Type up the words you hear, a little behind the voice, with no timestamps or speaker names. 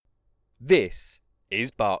This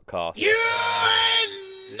is Barkcast. You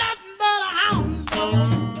ain't nothing but a hound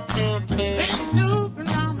dog. Been snooping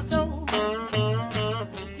on the door.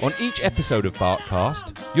 On each episode of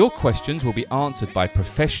Barkcast, your questions will be answered by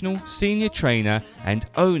professional senior trainer and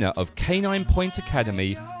owner of Canine Point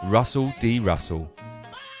Academy, Russell D. Russell.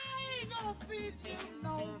 I ain't gonna feed you no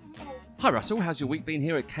more. Hi Russell, how's your week been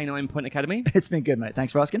here at Canine Point Academy? It's been good, mate.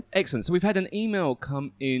 Thanks for asking. Excellent. So we've had an email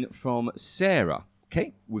come in from Sarah,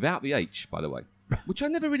 Okay. without the H, by the way, which I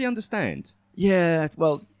never really understand. Yeah,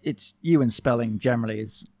 well, it's you and spelling generally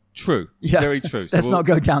is... True. Yeah. Very true. So Let's not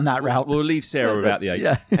go down that route. We'll leave Sarah without the H.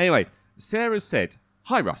 Yeah. Anyway, Sarah said,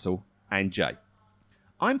 "Hi Russell and Jay.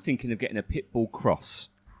 I'm thinking of getting a pit bull cross.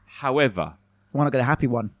 However..." I want to get a happy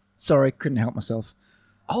one. Sorry, couldn't help myself.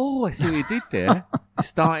 Oh, I see what you did there.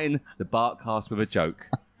 Starting the Barkcast with a joke.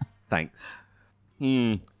 Thanks.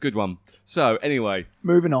 Good one. So, anyway,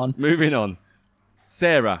 Moving on. moving on.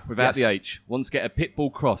 Sarah, without Yes. the H, wants to get a pit bull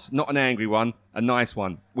cross. Not an angry one, a nice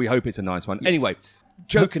one. We hope it's a nice one. Anyway,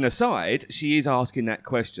 joking aside, she is asking that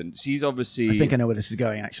question. She's obviously... I think I know where this is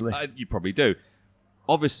going, actually. you probably do.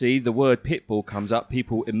 Obviously, the word pit bull comes up.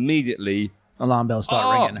 People immediately... Alarm bells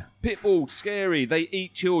start ringing. Pit bull, scary. They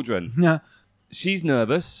eat children. Yeah. She's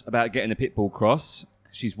nervous about getting a pit bull cross.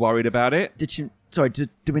 She's worried about it. Did she... Sorry, do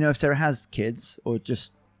we know if Sarah has kids or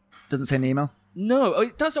just doesn't say in the email? No,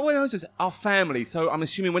 it does. What else is our family? So I'm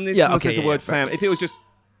assuming when Yeah, someone okay, says the yeah, word yeah, family, if it was just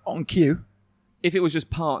On cue.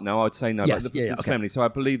 partner, I would say no. Yes, but yeah, it's okay. family. So I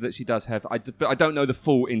believe that she does have. But I don't know the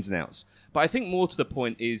full ins and outs. But I think more to the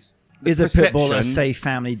point is the Is a pit bull a perception- safe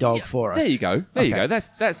family dog for us? There you go. There you Okay. go.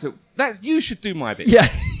 That's you should do my bit. Yeah.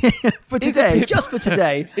 For Is a today, pit- just for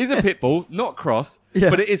today. Is a pit bull not cross, Yeah.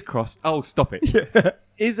 but it is crossed? Oh, stop it.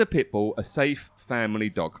 Is a pit bull a safe family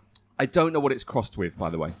dog? I don't know what it's crossed with, by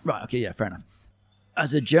the way. Right, okay, yeah, fair enough.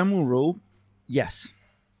 As a general rule, yes,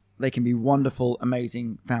 they can be wonderful,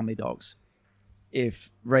 amazing family dogs.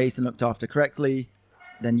 If raised and looked after correctly,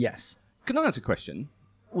 then yes. Can I ask a question?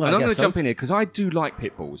 Well, and I I'm going guess to so. jump in here because I do like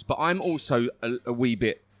pit bulls, but I'm also a wee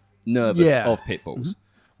bit nervous Yeah. of pit bulls.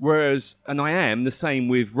 Whereas, and I am the same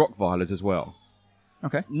with Rottweilers as well.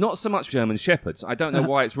 Okay. Not so much German Shepherds. I don't know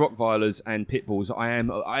why it's Rottweilers and pit bulls. I am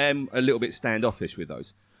a little bit standoffish with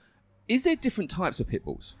those. Is there different types of pit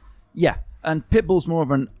bulls? Yeah, and pit bull's more of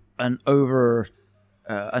an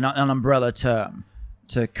umbrella term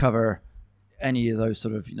to cover any of those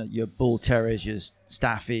sort of your bull terriers, your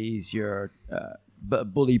staffies, your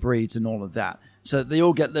bully breeds, and all of that. So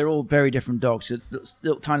they're all very different dogs.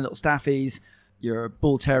 So tiny little staffies, your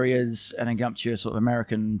bull terriers, and then go up to your sort of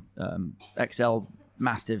American XL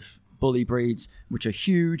mastiff bully breeds, which are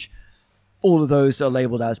huge. All of those are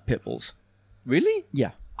labelled as pit bulls. Really?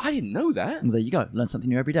 Yeah, I didn't know that. well, there you go. Learn something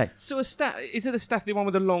new every day. So is it a Staffy one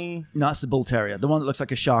with a long... No, that's the bull terrier, the one that looks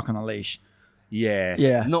like a shark on a leash. Yeah.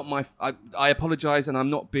 Yeah. Not my... I apologise and I'm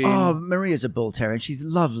not being... Oh, Maria's a bull terrier, and she's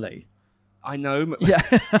lovely. I know. Yeah.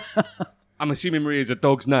 I'm assuming Maria's a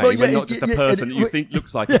dog's name Well, yeah, and not just a yeah, person that you and- think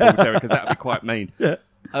looks like a bull terrier, because that would be quite mean. Yeah.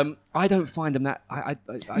 I don't find them that...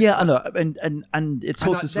 Yeah, I know, and it's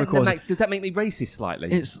horses for a cause. Does that make me racist slightly?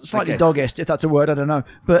 It's slightly I guess. doggist, if that's a word, I don't know.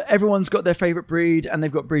 But everyone's got their favourite breed, and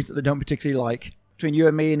they've got breeds that they don't particularly like. Between you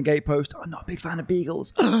and me and Gatepost, I'm not a big fan of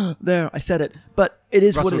beagles. There, I said it. But it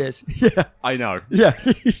is what Russell. it is. Yeah, I know. yeah,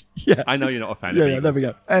 yeah. I know you're not a fan Yeah, of yeah, beagles. there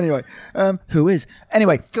we go. Anyway, who is?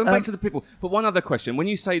 Anyway, Going back to the people, but one other question. When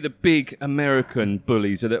you say the big American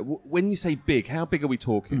bullies, when you say big, how big are we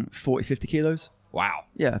talking? 40, 50 kilos. Wow.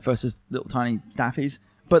 Yeah, versus little tiny staffies.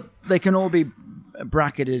 But they can all be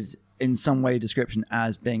bracketed in some way description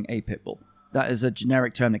as being a pit bull. That is a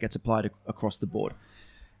generic term that gets applied across the board.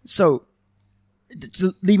 So,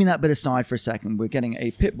 leaving that bit aside for a second, we're getting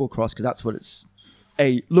a pit bull cross because that's what it's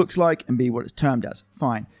A, looks like, and B, what it's termed as.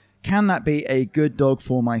 Fine. Can that be a good dog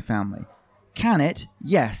for my family? Can it?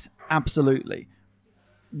 Yes, absolutely.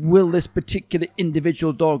 Will this particular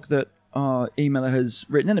individual dog that our emailer has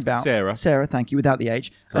written in about... Sarah, thank you, without the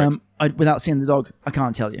H. Correct. Without seeing the dog, I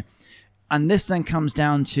can't tell you. And this then comes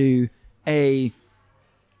down to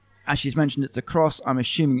as she's mentioned, it's a cross. I'm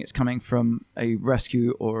assuming it's coming from a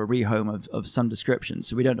rescue or a rehome of some description,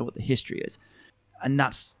 so we don't know what the history is. And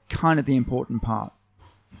that's kind of the important part.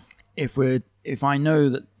 If I know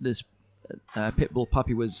that this pit bull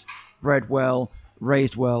puppy was bred well,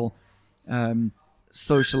 raised well,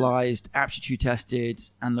 socialized, aptitude tested,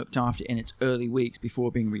 and looked after in its early weeks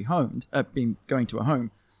before being rehomed, going to a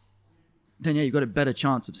home, then yeah, you've got a better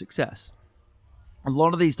chance of success. A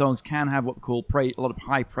lot of these dogs can have what we call a lot of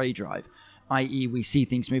high prey drive, i.e. we see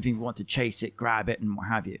things moving, we want to chase it, grab it, and what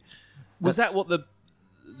have you. Was that what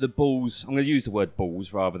the bulls? I'm going to use the word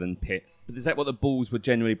bulls rather than pit. But is that what the bulls were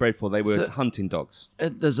generally bred for? They were hunting dogs.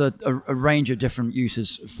 There's a range of different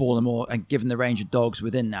uses for them, and given the range of dogs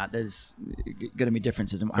within that, there's going to be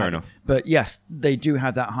differences in what Fair happen. enough. But yes, they do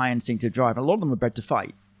have that high instinctive drive. A lot of them are bred to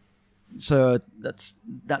fight, so that's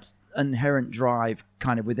inherent drive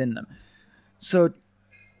kind of within them. So,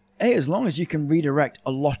 as long as you can redirect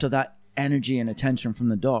a lot of that energy and attention from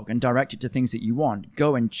the dog and direct it to things that you want,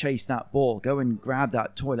 go and chase that ball, go and grab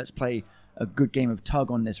that toy, let's play a good game of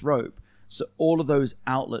tug on this rope. So all of those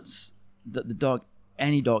outlets that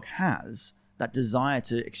any dog has, that desire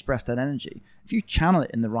to express that energy, if you channel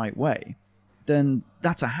it in the right way, then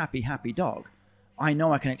that's a happy dog. I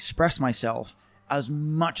know I can express myself as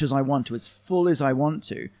much as I want to, as full as I want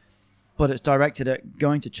to, but it's directed at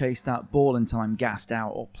going to chase that ball until I'm gassed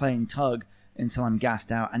out, or playing tug until I'm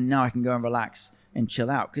gassed out, and now I can go and relax and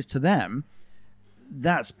chill out. Because to them,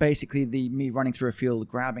 that's basically me running through a field,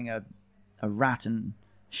 grabbing a rat and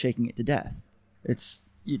shaking it to death.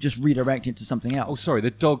 You just redirect it to something else. Oh, sorry,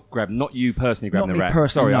 the dog grabbed, not you personally grabbing Not the me rat.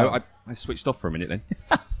 personally, Sorry, no. I switched off for a minute then.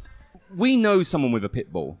 We know someone with a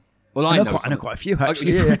pit bull. Well, I know quite a few,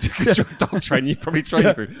 actually. Oh, Yeah. Because you're a dog trainer, you probably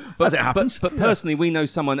trained through. But, As it happens. But personally, we know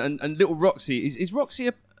someone, and little Roxy, is Roxy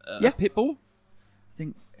a pit bull? I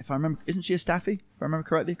think, if I remember, isn't she a Staffy? If I remember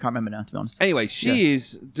correctly? Can't remember now, to be honest. Anyway, she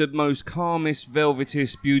is the most calmest,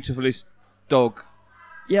 velvetest, beautifulest dog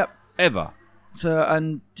Yep. ever. So,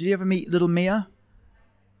 and did you ever meet little Mia?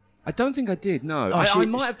 I don't think I did, no. Oh, I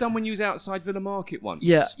might have done when you was outside Villa Market once.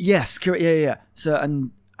 Yeah, yes, correct. Yeah. So,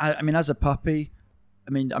 and I mean, as a puppy,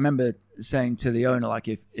 I remember saying to the owner, like,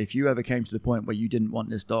 if you ever came to the point where you didn't want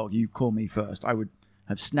this dog, you call me first. I would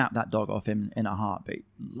have snapped that dog off him in a heartbeat.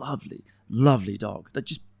 Lovely, lovely dog. That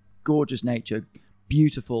just gorgeous nature,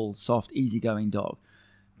 beautiful, soft, easygoing dog.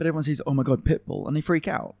 But everyone says, oh my God, pit bull, and they freak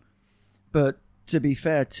out. But to be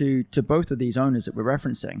fair to both of these owners that we're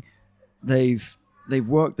referencing, they've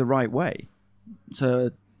worked the right way.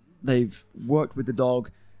 So they've worked with the dog,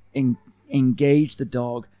 engaged the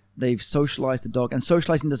dog, they've socialized the dog. And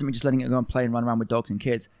socializing doesn't mean just letting it go and play and run around with dogs and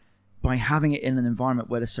kids. By having it in an environment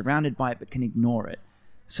where they're surrounded by it but can ignore it.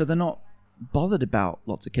 So they're not bothered about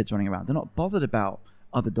lots of kids running around. They're not bothered about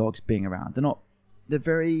other dogs being around.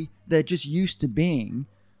 They're just used to being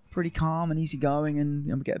pretty calm and easygoing, and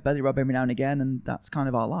we get a belly rub every now and again, and that's kind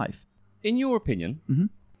of our life. In your opinion,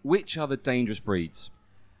 which are the dangerous breeds?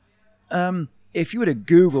 If you were to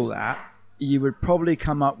Google that, you would probably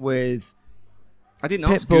come up with I didn't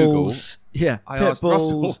pit ask Google. bulls. Yeah, I pit asked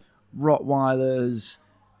Russell. bulls, Rottweilers,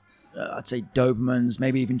 I'd say Dobermans,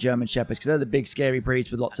 maybe even German Shepherds, because they're the big scary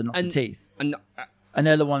breeds with lots of teeth. And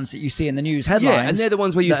they're the ones that you see in the news headlines. Yeah, and they're the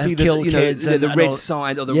ones where you see the red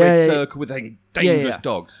sign or the red circle with dangerous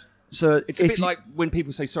dogs. So it's a bit like when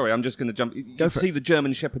people say, sorry, I'm just going to jump. You see the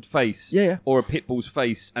German Shepherd face or a pit bull's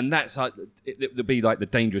face, and that's like, it would be like the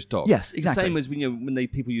dangerous dog. Yes, exactly. Same as when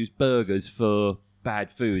people use burgers for bad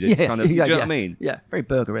food. It's kind of, do you know what I mean? Yeah, very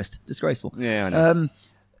burgerist. Disgraceful. Yeah, I know.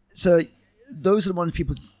 So those are the ones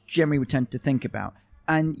people generally would tend to think about.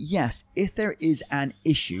 And yes, if there is an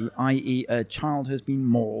issue, i.e. a child has been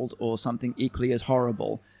mauled or something equally as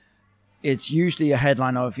horrible, it's usually a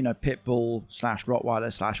headline of, pit bull /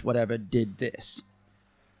 Rottweiler / whatever did this.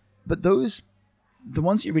 But the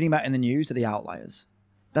ones you're reading about in the news are the outliers.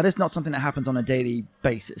 That is not something that happens on a daily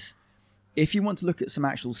basis. If you want to look at some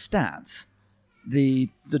actual stats, the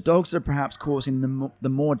dogs that are perhaps causing the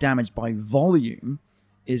more damage by volume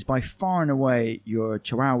is by far and away your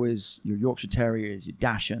Chihuahuas, your Yorkshire Terriers, your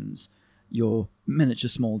Dachshunds, your miniature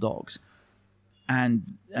small dogs. And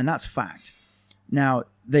that's fact. Now,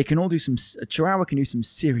 they can all do a Chihuahua can do some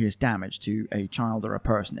serious damage to a child or a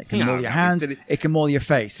person. It can maul your hands, it can maul your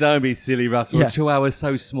face. Don't be silly, Russell. Yeah. A Chihuahua's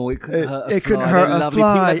so small, it couldn't hurt a fly. It couldn't hurt They're a lovely.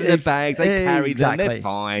 fly. People have their bags, they carry them, Exactly. they're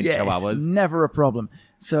fine, Yes, Chihuahuas. Never a problem.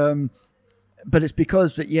 So, but it's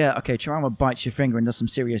because Chihuahua bites your finger and does some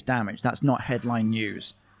serious damage. That's not headline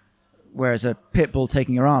news. Whereas a pit bull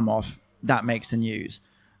taking your arm off, that makes the news.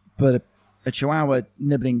 But a Chihuahua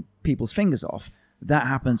nibbling people's fingers off, that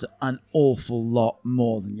happens an awful lot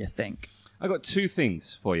more than you think. I got two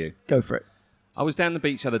things for you. Go for it. I was down the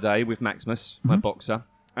beach the other day with Maximus, my boxer,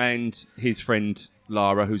 and his friend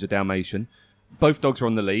Lara, who's a Dalmatian. Both dogs are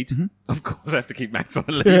on the lead. Of course, I have to keep Max on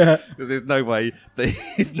the lead because there's no way that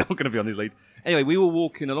he's not going to be on his lead. Anyway, we were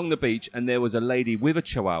walking along the beach, and there was a lady with a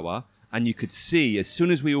Chihuahua, and you could see as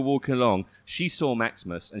soon as we were walking along, she saw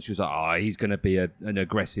Maximus, and she was like, "Oh, he's going to be an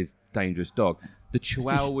aggressive, dangerous dog." The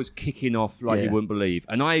Chihuahua was kicking off like you wouldn't believe,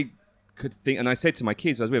 and I could think, and I said to my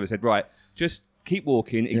kids, I was with, I said, "Right, just keep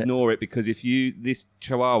walking, ignore it, because if this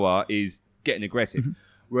Chihuahua is getting aggressive."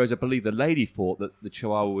 Whereas I believe the lady thought that the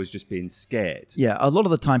Chihuahua was just being scared. Yeah, a lot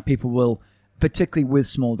of the time people will, particularly with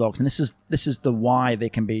small dogs, and this is the why they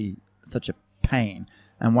can be such a pain,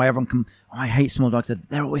 and why everyone can. Oh, I hate small dogs.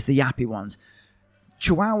 They're always the yappy ones.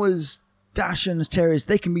 Chihuahuas, Dachshunds, Terriers,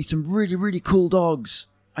 they can be some really, really cool dogs.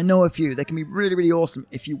 I know a few. They can be really, really awesome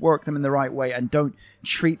if you work them in the right way and don't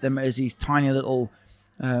treat them as these tiny little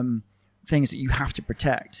things that you have to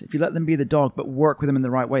protect. If you let them be the dog but work with them in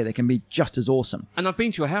the right way, they can be just as awesome. And I've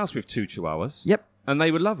been to your house with 2 Chihuahuas. Yep. And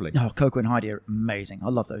they were lovely. Oh, Coco and Heidi are amazing. I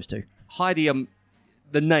love those two. Heidi,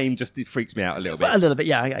 the name just freaks me out a little bit. A little bit,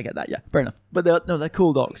 yeah, I get that, yeah, fair enough. But they're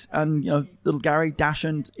cool dogs, and little Gary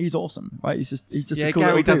Dachshund, he's awesome, right? He's just Yeah, a cool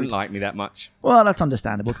Gary little doesn't dude. like me that much. Well, that's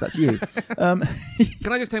understandable because that's you.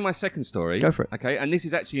 Can I just tell you my second story? Go for it. Okay, and this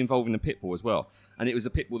is actually involving a pit bull as well. And it was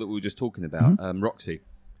a pit bull that we were just talking about, Mm-hmm. Roxy.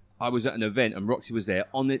 I was at an event and Roxy was there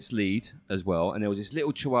on its lead as well. And there was this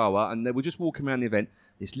little Chihuahua and they were just walking around the event.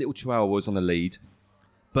 This little Chihuahua was on the lead,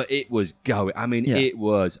 but it was going. I mean, Yeah. it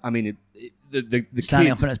was. I mean, the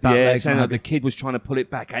Standing kid, up on its back legs standing and up, the kid was trying to pull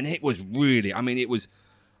it back, and it was really. I mean, it was,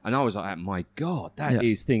 and I was like, my God, that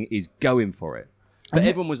thing is going for it. But And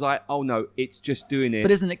everyone was like, oh no, it's just doing it.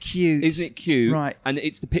 But isn't it cute? Isn't it cute? Right. And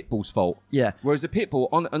it's the pit bull's fault. Yeah. Whereas the pit bull,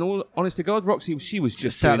 honest to God, Roxy, she was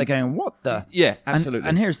just Sat there doing, going, what the? yeah, And- absolutely.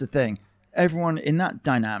 And here's the thing. Everyone in that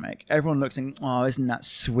dynamic, everyone looks and, oh, isn't that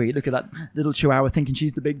sweet? Look at that little Chihuahua thinking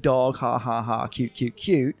she's the big dog. Ha, ha, ha. Cute, cute,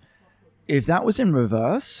 cute. If that was in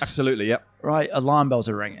reverse, absolutely, yep. right, alarm bells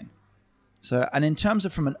are ringing. So, and in terms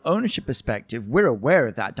of from an ownership perspective, we're aware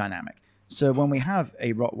of that dynamic. So when we have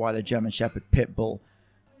a Rottweiler, German Shepherd, Pit Bull,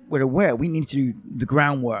 we're aware we need to do the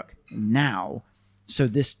groundwork now so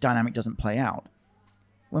this dynamic doesn't play out.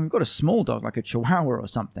 When we've got a small dog like a Chihuahua or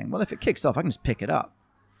something, well, if it kicks off, I can just pick it up.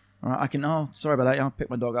 All right, I can, oh, sorry about that, I'll pick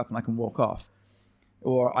my dog up and I can walk off.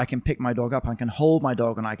 Or I can pick my dog up and I can hold my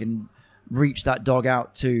dog and I can reach that dog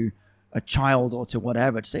out to a child or to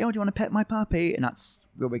whatever to say, oh, do you want to pet my puppy? And that's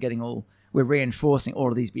where we're reinforcing all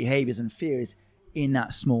of these behaviors and fears in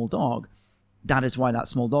that small dog. That is why that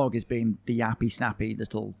small dog is being the yappy, snappy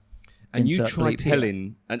little. And you insert try bleep here.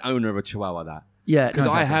 telling an owner of a Chihuahua that. Yeah, Because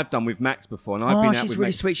no, I exactly. have done with Max before, and I've Oh, been out she's with really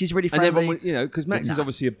Max. sweet. She's really And friendly. everyone, because Max is nah.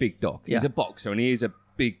 obviously a big dog. He's Yeah. a boxer, and he is a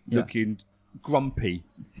big-looking, grumpy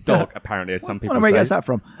dog. Apparently, as some people Where say. he gets that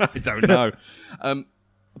from? I don't know.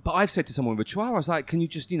 But I've said to someone with a Chihuahua, I was like, can you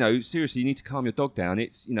just, seriously, you need to calm your dog down.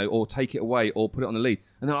 It's, or take it away or put it on the lead.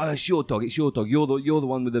 And they're like, oh, it's your dog. It's your dog. You're the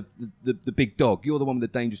one with the big dog. You're the one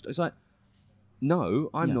with the dangerous dog. It's like, no,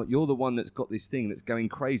 I'm not. You're the one that's got this thing that's going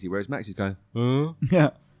crazy. Whereas Max is going, huh? Yeah.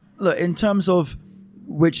 Look, in terms of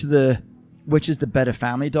which is the better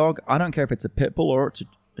family dog, I don't care if it's a pit bull or it's a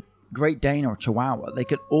Great Dane or a Chihuahua. They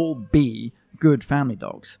could all be good family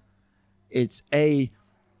dogs. It's a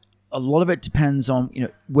lot of it depends on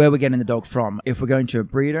where we're getting the dog from. If we're going to a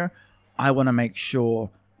breeder, I want to make sure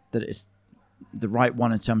that it's the right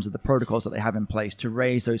one in terms of the protocols that they have in place to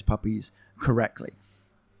raise those puppies correctly.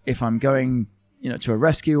 If I'm going to a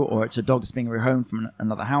rescue or it's a dog that's being rehomed from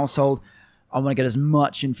another household, I want to get as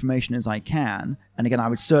much information as I can. And again, I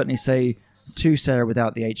would certainly say to Sarah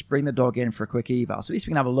without the H, bring the dog in for a quick eval. So at least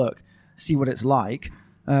we can have a look, see what it's like,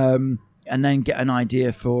 and then get an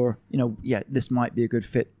idea for, this might be a good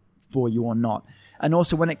fit for you or not. And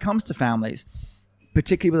also when it comes to families,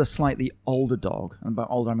 particularly with a slightly older dog, and by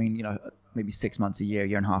older I mean, maybe 6 months, a year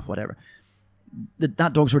and a half, whatever,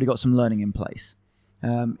 that dog's already got some learning in place.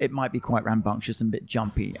 It might be quite rambunctious and a bit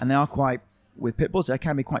jumpy, and they are quite, with pit bulls, they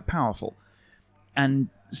can be quite powerful. And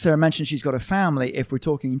Sarah mentioned she's got a family. If we're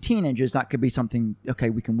talking teenagers, that could be something, okay,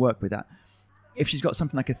 we can work with that. If she's got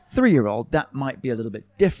something like a 3-year-old, that might be a little bit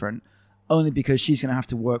different, only because she's going to have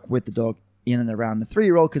to work with the dog in and around the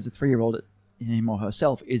 3-year-old, because the 3-year-old, him or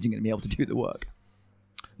herself, isn't going to be able to do the work.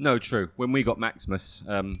 No, true. When we got Maximus,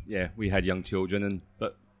 we had young children,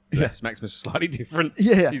 but yes, Maximus was slightly different.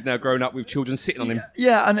 Yeah. He's now grown up with children sitting on him.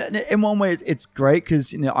 Yeah, and in one way, it's great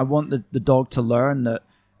because I want the dog to learn that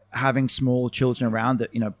having small children around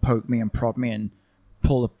that poke me and prod me and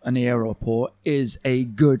pull an ear or a paw is a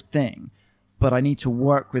good thing. But I need to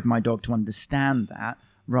work with my dog to understand that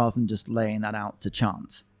rather than just laying that out to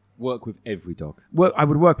chance. Work with every dog. I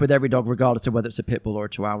would work with every dog regardless of whether it's a pit bull or a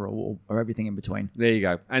Chihuahua or everything in between. There you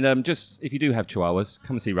go. And just if you do have Chihuahuas,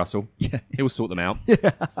 come and see Russell. Yeah. He'll sort them out.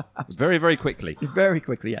 Very, very quickly. Very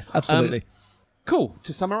quickly, yes, absolutely. Cool.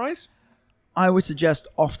 To summarise? I would suggest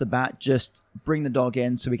off the bat, just bring the dog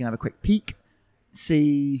in so we can have a quick peek,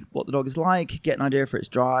 see what the dog is like, get an idea for its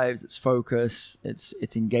drives, its focus, its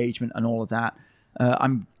engagement, and all of that.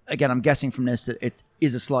 I'm guessing from this that it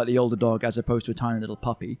is a slightly older dog as opposed to a tiny little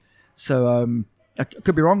puppy. So I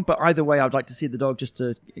could be wrong, but either way, I'd like to see the dog just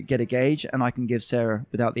to get a gauge, and I can give Sarah,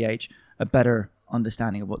 without the age, a better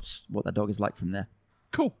understanding of what that dog is like from there.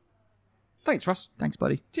 Cool. Thanks, Russ. Thanks,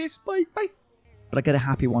 buddy. Cheers. Bye. Bye. But I get a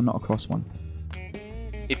happy one, not a cross one.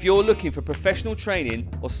 If you're looking for professional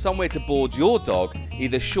training or somewhere to board your dog,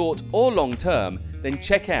 either short or long term, then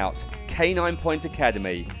check out Canine Point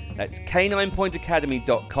Academy. That's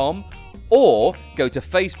caninepointacademy.com, or go to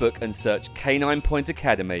Facebook and search Canine Point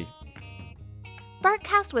Academy.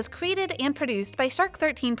 Barkcast was created and produced by Shark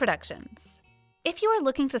 13 Productions. If you are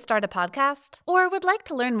looking to start a podcast or would like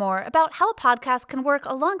to learn more about how a podcast can work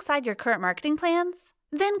alongside your current marketing plans,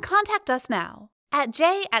 then contact us now at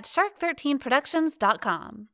j@shark13productions.com.